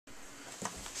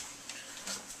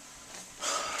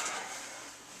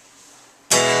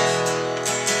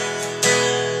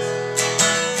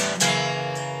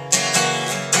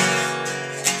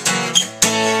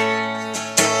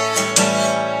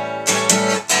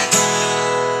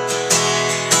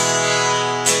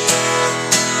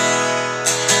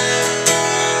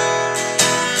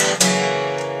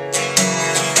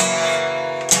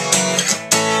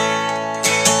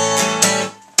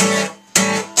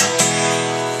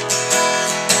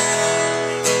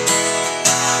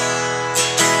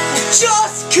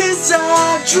'cause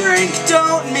I drink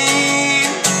don't mean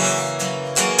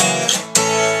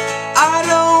I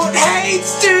don't hate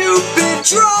stupid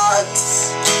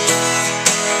drugs.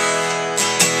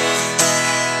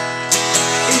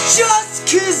 And just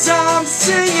 'cause I'm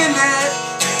singing it,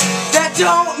 that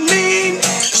don't mean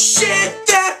shit.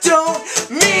 That don't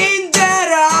mean that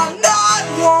I'm not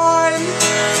one.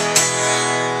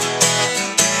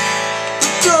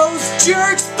 But those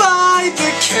jerks by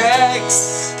the kegs,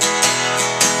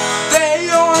 they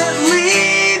aren't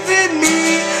leaving me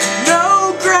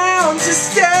no ground to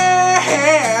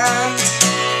stand.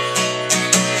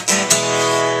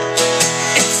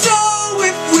 And so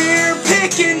if we're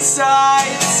picking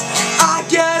sides, I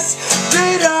guess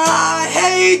that I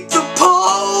hate the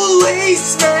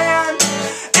policeman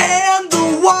and the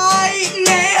white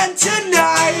man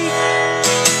tonight.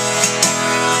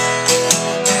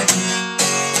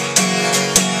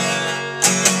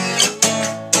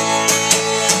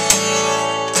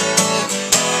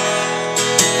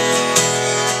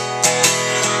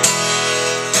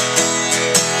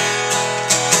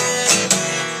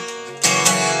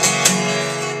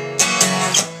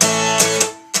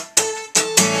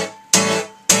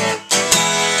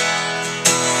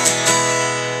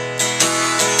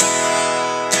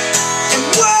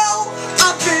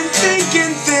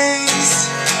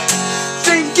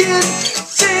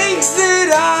 Things that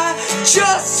I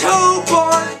just hope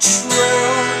aren't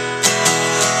true.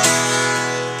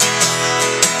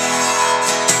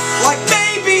 Like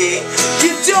maybe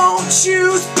you don't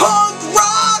choose punk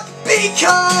rock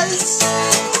because,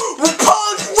 well,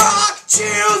 punk rock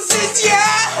chooses you.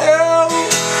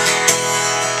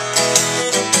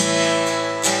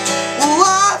 Well,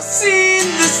 I've seen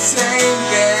the same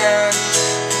band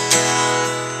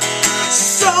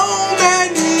so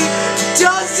many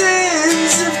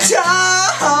dozens of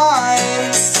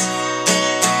times,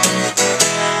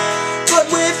 but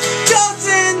with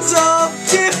dozens of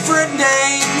different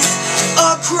names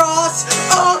across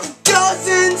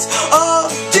dozens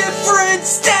of different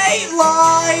state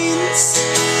lines.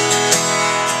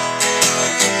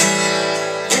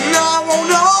 And I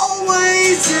won't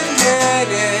always admit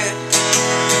it,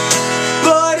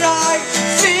 but I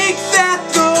think that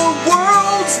the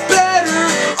world's better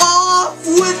off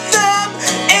with them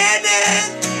in it.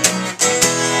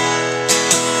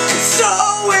 So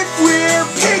if we're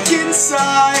picking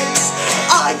sides,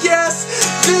 I guess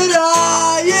that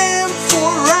I am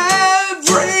for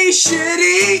every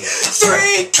shitty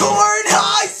three-corn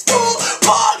high school.